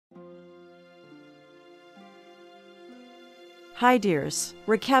Hi dears,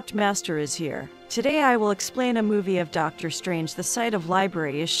 Recapped Master is here. Today I will explain a movie of Doctor Strange. The site of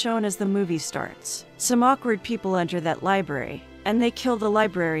library is shown as the movie starts. Some awkward people enter that library, and they kill the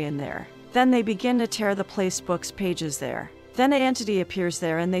librarian there. Then they begin to tear the place books pages there. Then an entity appears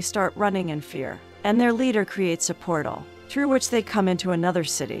there and they start running in fear. And their leader creates a portal, through which they come into another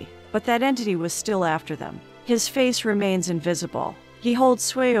city. But that entity was still after them. His face remains invisible. He holds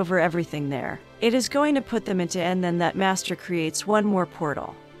sway over everything there. It is going to put them into and then that master creates one more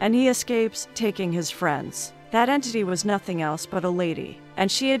portal. And he escapes, taking his friends. That entity was nothing else but a lady,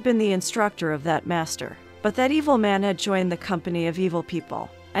 and she had been the instructor of that master. But that evil man had joined the company of evil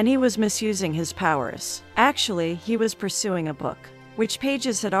people, and he was misusing his powers. Actually, he was pursuing a book, which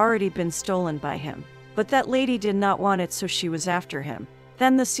pages had already been stolen by him. But that lady did not want it, so she was after him.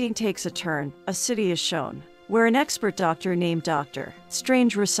 Then the scene takes a turn. A city is shown, where an expert doctor named Dr.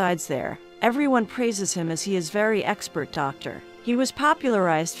 Strange resides there. Everyone praises him as he is very expert doctor. He was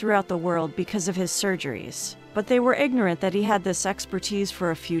popularized throughout the world because of his surgeries, but they were ignorant that he had this expertise for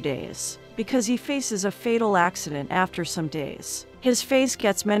a few days, because he faces a fatal accident after some days. His face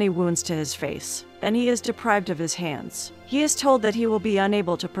gets many wounds to his face, and he is deprived of his hands. He is told that he will be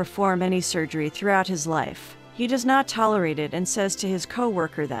unable to perform any surgery throughout his life. He does not tolerate it and says to his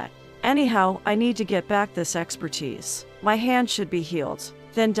co-worker that, "Anyhow, I need to get back this expertise. My hand should be healed."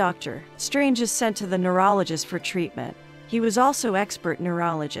 Then Dr. Strange is sent to the neurologist for treatment. He was also expert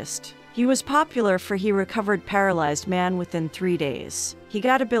neurologist. He was popular for he recovered paralyzed man within 3 days. He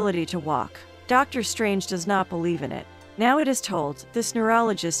got ability to walk. Doctor Strange does not believe in it. Now it is told this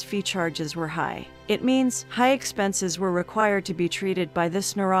neurologist's fee charges were high. It means high expenses were required to be treated by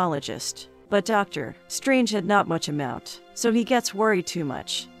this neurologist. But Doctor Strange had not much amount, so he gets worried too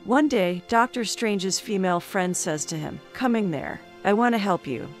much. One day, Doctor Strange's female friend says to him, "Coming there. I want to help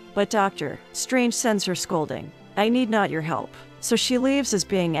you." But Doctor Strange sends her scolding. "I need not your help." So she leaves as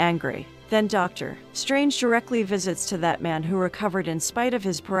being angry. Then Doctor Strange directly visits to that man who recovered in spite of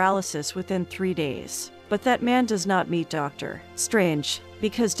his paralysis within 3 days. But that man does not meet Doctor Strange,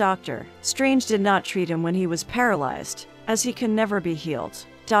 because Doctor Strange did not treat him when he was paralyzed, as he can never be healed.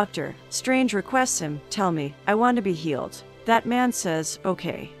 Doctor Strange requests him, "Tell me, I want to be healed." That man says,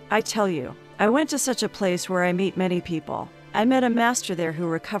 "Okay, I tell you. I went to such a place where I meet many people. I met a master there who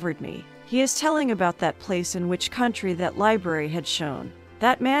recovered me." He is telling about that place in which country that library had shown.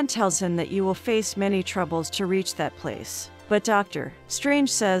 That man tells him that you will face many troubles to reach that place. But Doctor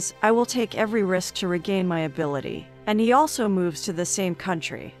Strange says, "I will take every risk to regain my ability." And he also moves to the same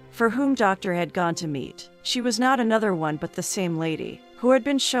country, for whom Doctor had gone to meet. She was not another one but the same lady, who had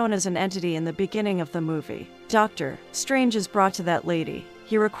been shown as an entity in the beginning of the movie. Doctor Strange is brought to that lady.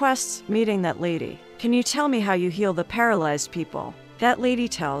 He requests meeting that lady. "Can you tell me how you heal the paralyzed people?" That lady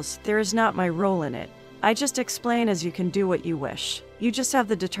tells, "There is not my role in it. I just explain as you can do what you wish. You just have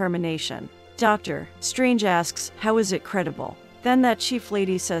the determination." Doctor Strange asks, "How is it credible?" Then that chief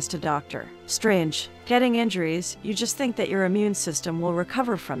lady says to Doctor Strange, "Getting injuries, you just think that your immune system will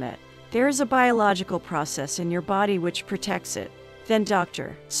recover from it. There is a biological process in your body which protects it." Then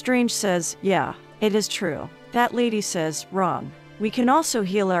Doctor Strange says, "Yeah, it is true." That lady says, "Wrong. We can also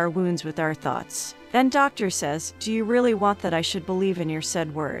heal our wounds with our thoughts." Then Doctor says, "Do you really want that I should believe in your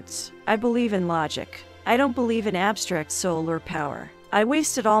said words? I believe in logic. I don't believe in abstract soul or power. I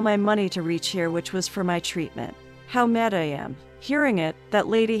wasted all my money to reach here, which was for my treatment. How mad I am." Hearing it, that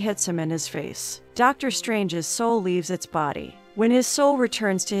lady hits him in his face. Doctor Strange's soul leaves its body. When his soul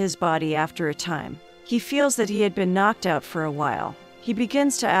returns to his body after a time, he feels that he had been knocked out for a while. He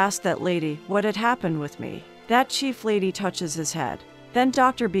begins to ask that lady, "What had happened with me?" That chief lady touches his head. Then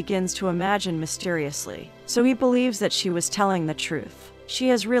Doctor begins to imagine mysteriously, so he believes that she was telling the truth. She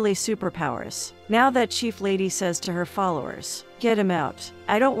has really superpowers. Now that chief lady says to her followers, "Get him out.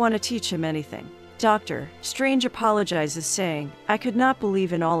 I don't want to teach him anything." Doctor Strange apologizes, saying, "I could not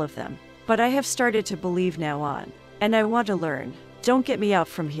believe in all of them, but I have started to believe now on, and I want to learn. Don't get me out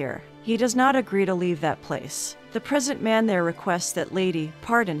from here." He does not agree to leave that place. The present man there requests that lady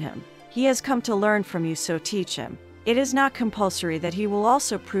pardon him. He has come to learn from you, so teach him. It is not compulsory that he will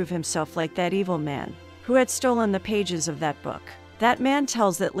also prove himself like that evil man who had stolen the pages of that book. That man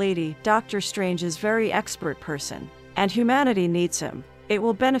tells that lady, Doctor Strange is very expert person, and humanity needs him. It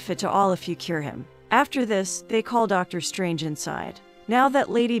will benefit to all if you cure him. After this, they call Doctor Strange inside. Now that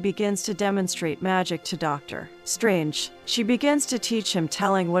lady begins to demonstrate magic to Doctor Strange. She begins to teach him,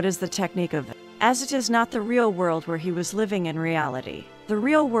 telling what is the technique of it, as it is not the real world where he was living in reality. The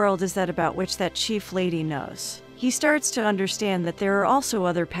real world is that about which that chief lady knows. He starts to understand that there are also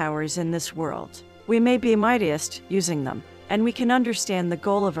other powers in this world. We may be mightiest using them. and we can understand the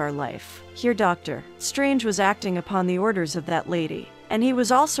goal of our life. Here Doctor Strange was acting upon the orders of that lady, and he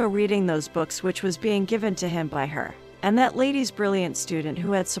was also reading those books which was being given to him by her. And that lady's brilliant student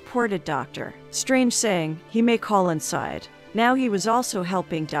who had supported Doctor Strange, saying he may call inside. Now he was also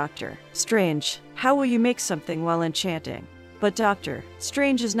helping Doctor Strange. How will you make something while enchanting? But Doctor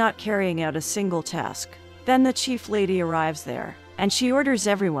Strange is not carrying out a single task. Then the chief lady arrives there, and she orders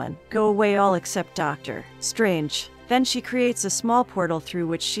everyone, go away all except Doctor Strange. Then she creates a small portal through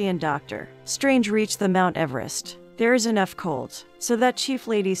which she and Doctor Strange reach the Mount Everest. There is enough cold, so that chief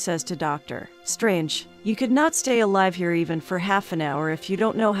lady says to Doctor Strange, you could not stay alive here even for half an hour if you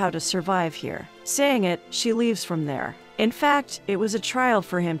don't know how to survive here. Saying it, she leaves from there. In fact, it was a trial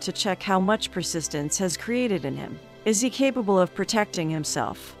for him to check how much persistence has created in him. Is he capable of protecting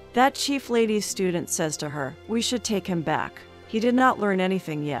himself? That chief lady's student says to her, we should take him back. He did not learn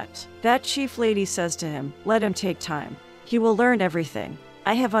anything yet. That chief lady says to him, let him take time. He will learn everything.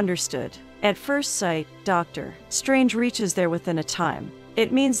 I have understood. At first sight, Doctor Strange reaches there within a time.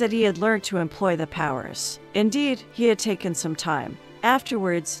 It means that he had learned to employ the powers. Indeed, he had taken some time.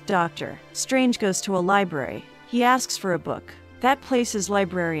 Afterwards, Doctor Strange goes to a library. He asks for a book. That place's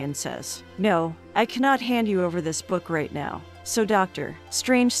librarian says, no, I cannot hand you over this book right now. So Doctor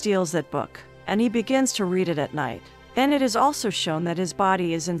Strange steals that book, and he begins to read it at night. Then it is also shown that his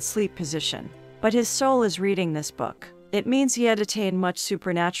body is in sleep position, but his soul is reading this book. It means he had attained much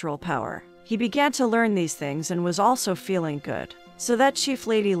supernatural power. He began to learn these things and was also feeling good. So that chief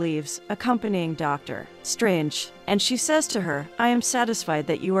lady leaves, accompanying Doctor Strange, and she says to her, I am satisfied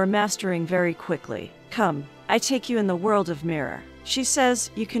that you are mastering very quickly. Come, I take you in the world of mirror. She says,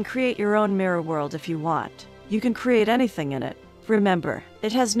 you can create your own mirror world if you want. You can create anything in it. Remember,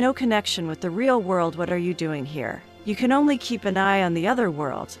 it has no connection with the real world. What are you doing here? You can only keep an eye on the other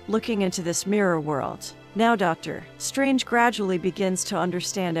world, looking into this mirror world. Now Doctor Strange gradually begins to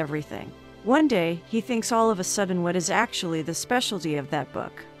understand everything. One day, he thinks all of a sudden what is actually the specialty of that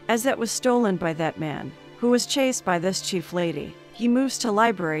book, as that was stolen by that man, who was chased by this chief lady. He moves to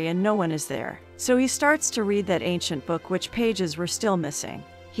library and no one is there. So he starts to read that ancient book which pages were still missing.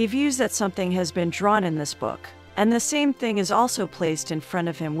 He views that something has been drawn in this book, and the same thing is also placed in front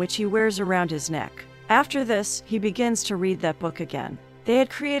of him which he wears around his neck. After this, he begins to read that book again. They had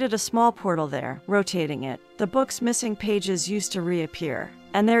created a small portal there, rotating it. The book's missing pages used to reappear,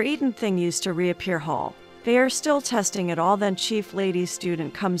 and their eaten thing used to reappear whole. They are still testing it all. Then chief lady's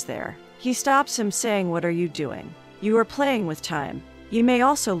student comes there. He stops him saying, what are you doing? You are playing with time. You may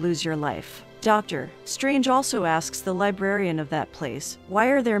also lose your life. Doctor Strange also asks the librarian of that place, why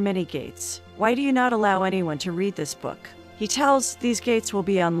are there many gates? Why do you not allow anyone to read this book? He tells, these gates will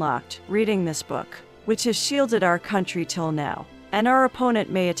be unlocked, reading this book, which has shielded our country till now. And our opponent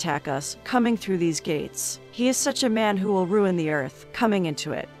may attack us, coming through these gates. He is such a man who will ruin the earth, coming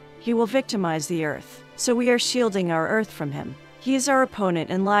into it. He will victimize the earth. So we are shielding our earth from him. He is our opponent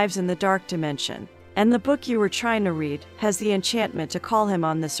and lives in the dark dimension. And the book you were trying to read has the enchantment to call him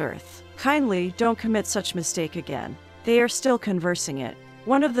on this earth. Kindly don't commit such mistake again. They are still conversing it.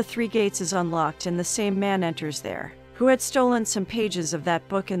 One of the 3 gates is unlocked and the same man enters there, who had stolen some pages of that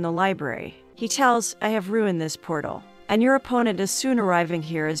book in the library. He tells, I have ruined this portal, and your opponent is soon arriving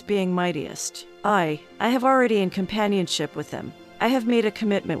here as being mightiest. I have already in companionship with him. I have made a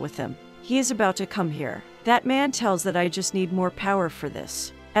commitment with him. He is about to come here. That man tells that I just need more power for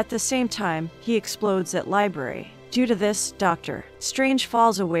this. At the same time, he explodes that library. Due to this, Doctor Strange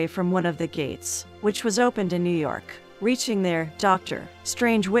falls away from one of the gates, which was opened in New York. Reaching there, Doctor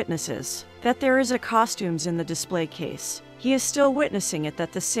Strange witnesses that there is a costumes in the display case. He is still witnessing it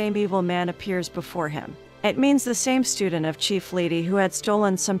that the same evil man appears before him. It means the same student of Chief Lady who had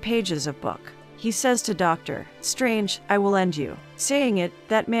stolen some pages of book. He says to Doctor Strange, I will end you. Saying it,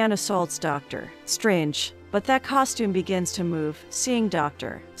 that man assaults Doctor Strange. But that costume begins to move, seeing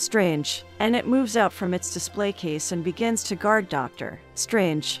Doctor Strange, and it moves out from its display case and begins to guard Doctor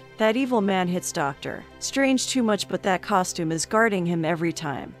Strange. That evil man hits Doctor Strange too much, but that costume is guarding him every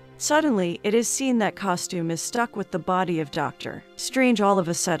time. Suddenly, it is seen that costume is stuck with the body of Doctor Strange all of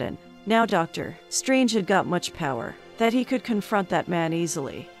a sudden. Now Doctor Strange had got much power, that he could confront that man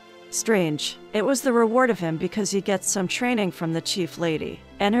easily. Strange. It was the reward of him because he gets some training from the Chief Lady,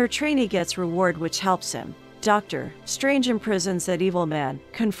 and her trainee gets reward which helps him. Doctor Strange imprisons that evil man,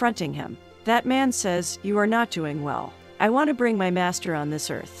 confronting him. That man says, you are not doing well. I want to bring my master on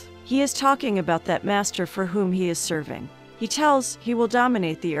this earth. He is talking about that master for whom he is serving. He tells he will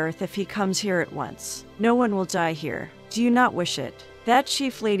dominate the earth if he comes here at once. No one will die here. Do you not wish it? That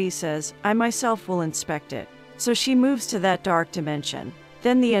Chief Lady says, I myself will inspect it. So she moves to that dark dimension.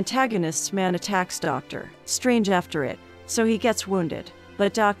 Then the antagonist's man attacks Doctor Strange after it. so he gets wounded.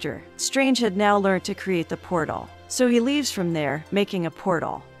 But Doctor Strange had now learned to create the portal, so he leaves from there, making a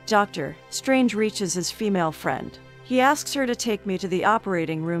portal. Doctor Strange reaches his female friend. He asks her to take me to the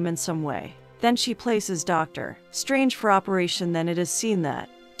operating room in some way. Then she places Doctor Strange for operation. Then it is seen that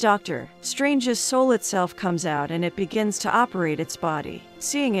Doctor Strange's soul itself comes out and it begins to operate its body.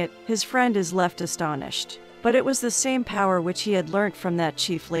 Seeing it, his friend is left astonished. But it was the same power which he had learnt from that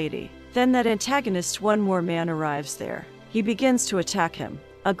chief lady. Then that antagonist, one more man, arrives there. He begins to attack him.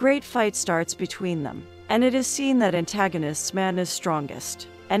 A great fight starts between them, and it is seen that antagonist's man is strongest,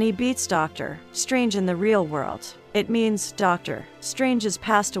 and he beats Doctor Strange in the real world. It means Doctor Strange has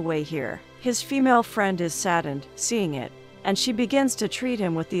passed away here. His female friend is saddened, seeing it, and she begins to treat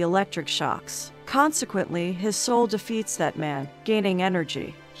him with the electric shocks. Consequently, his soul defeats that man, gaining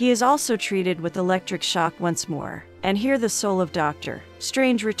energy. He is also treated with electric shock once more, and here the soul of Doctor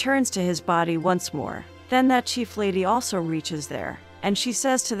Strange returns to his body once more. Then that chief lady also reaches there, and she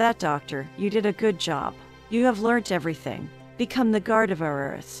says to that doctor, "You did a good job. You have learnt everything. Become the guard of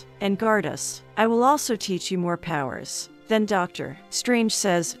our Earth, and guard us. I will also teach you more powers." Then Doctor Strange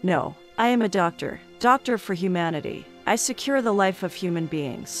says, "No, I am a doctor for humanity. I secure the life of human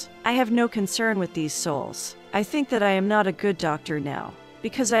beings. I have no concern with these souls. I think that I am not a good doctor now,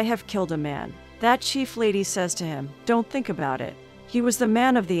 because I have killed a man." That chief lady says to him, "Don't think about it. He was the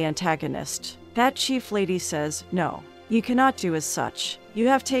man of the antagonist." That chief lady says, "No, you cannot do as such. You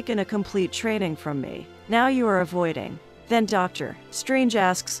have taken a complete training from me. Now you are avoiding." Then Doctor Strange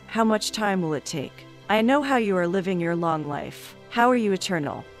asks, "How much time will it take? I know how you are living your long life. How are you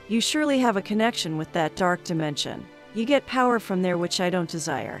eternal? You surely have a connection with that dark dimension. You get power from there which I don't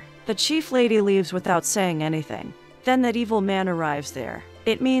desire." The chief lady leaves without saying anything. Then that evil man arrives there.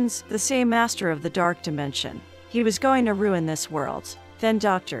 It means the same master of the dark dimension. He was going to ruin this world. Then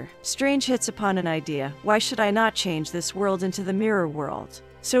Doctor Strange hits upon an idea. Why should I not change this world into the mirror world?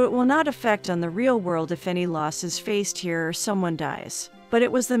 So it will not affect on the real world if any loss is faced here or someone dies. But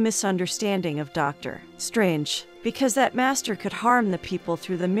it was the misunderstanding of Doctor Strange, because that master could harm the people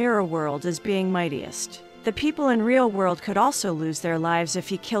through the mirror world as being mightiest. The people in real world could also lose their lives if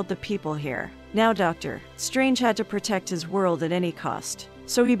he killed the people here. Now Doctor Strange had to protect his world at any cost.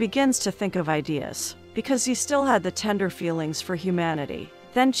 So he begins to think of ideas, because he still had the tender feelings for humanity.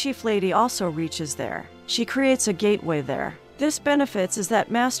 Then Chief Lady also reaches there. She creates a gateway there. This benefits is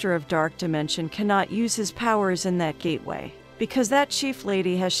that Master of Dark Dimension cannot use his powers in that gateway, because that Chief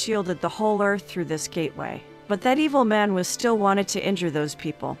Lady has shielded the whole Earth through this gateway. But that evil man was still wanted to injure those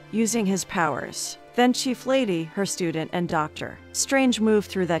people, using his powers. Then Chief Lady, her student, and Doctor Strange moved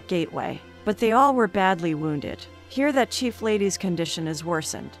through that gateway, but they all were badly wounded. Here that Chief Lady's condition is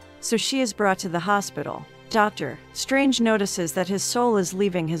worsened, so she is brought to the hospital. Doctor Strange notices that his soul is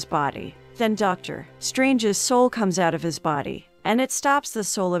leaving his body. Then Doctor Strange's soul comes out of his body, and it stops the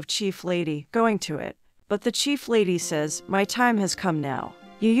soul of Chief Lady going to it. But the Chief Lady says, "My time has come now.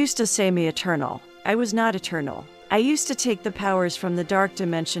 You used to say me eternal. I was not eternal. I used to take the powers from the dark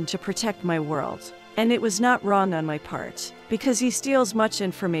dimension to protect my world. And it was not wrong on my part, because he steals much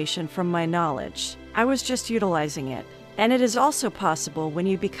information from my knowledge. I was just utilizing it. And it is also possible when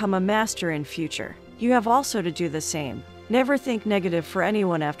you become a master in future. You have also to do the same. Never think negative for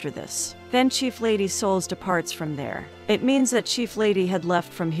anyone after this." Then Chief Lady's souls departs from there. It means that Chief Lady had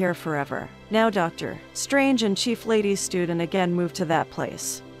left from here forever. Now Doctor Strange and Chief Lady's student again move to that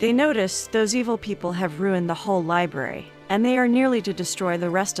place. They notice those evil people have ruined the whole library, and they are nearly to destroy the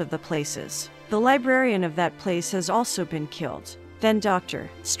rest of the places. The librarian of that place has also been killed. Then Doctor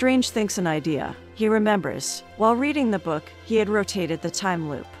Strange thinks an idea. He remembers, while reading the book, he had rotated the time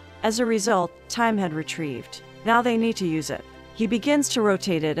loop. As a result, time had retrieved. Now they need to use it. He begins to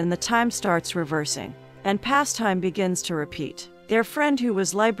rotate it and the time starts reversing, and past time begins to repeat. Their friend who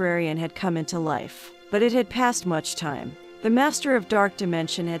was librarian had come into life, but it had passed much time. The Master of Dark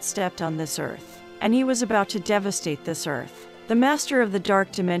Dimension had stepped on this Earth, and he was about to devastate this Earth. The Master of the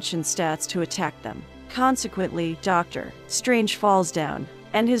Dark Dimension starts to attack them. Consequently, Doctor Strange falls down,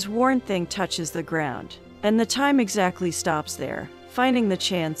 and his worn thing touches the ground, and the time exactly stops there. Finding the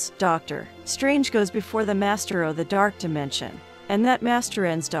chance, Doctor Strange goes before the Master of the Dark Dimension, and that Master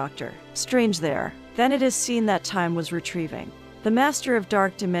ends Doctor Strange there. Then it is seen that time was retrieving. The Master of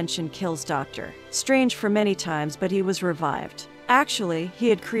Dark Dimension kills Doctor Strange for many times, but he was revived. Actually, he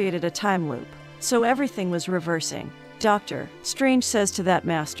had created a time loop, so everything was reversing. Doctor Strange says to that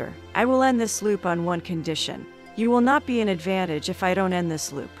Master, "I will end this loop on one condition. You will not be an advantage if I don't end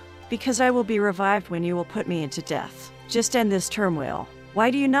this loop, because I will be revived when you will put me into death. Just end this turmoil. Why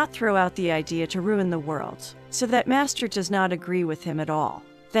do you not throw out the idea to ruin the world?" So that Master does not agree with him at all.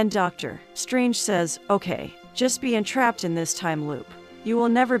 Then Doctor Strange says, "Okay, Just be entrapped in this time loop. You will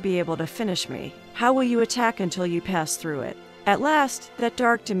never be able to finish me. How will you attack until you pass through it? At last, that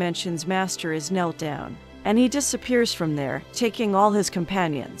Dark Dimension's master is knelt down, and he disappears from there, taking all his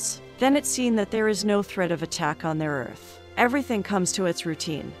companions. Then it's seen that there is no threat of attack on their Earth. Everything comes to its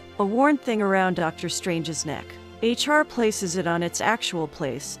routine. A worn thing around Doctor Strange's neck. HR places it on its actual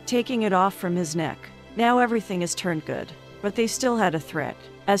place, taking it off from his neck. Now everything is turned good. But they still had a threat,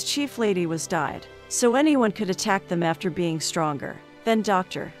 as Chief Lady was died. So anyone could attack them after being stronger. Then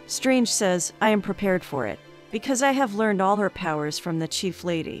Doctor Strange says, I am prepared for it. Because I have learned all her powers from the Chief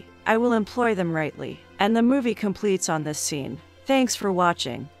Lady, I will employ them rightly. And the movie completes on this scene. Thanks for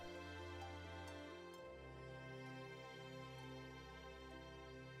watching.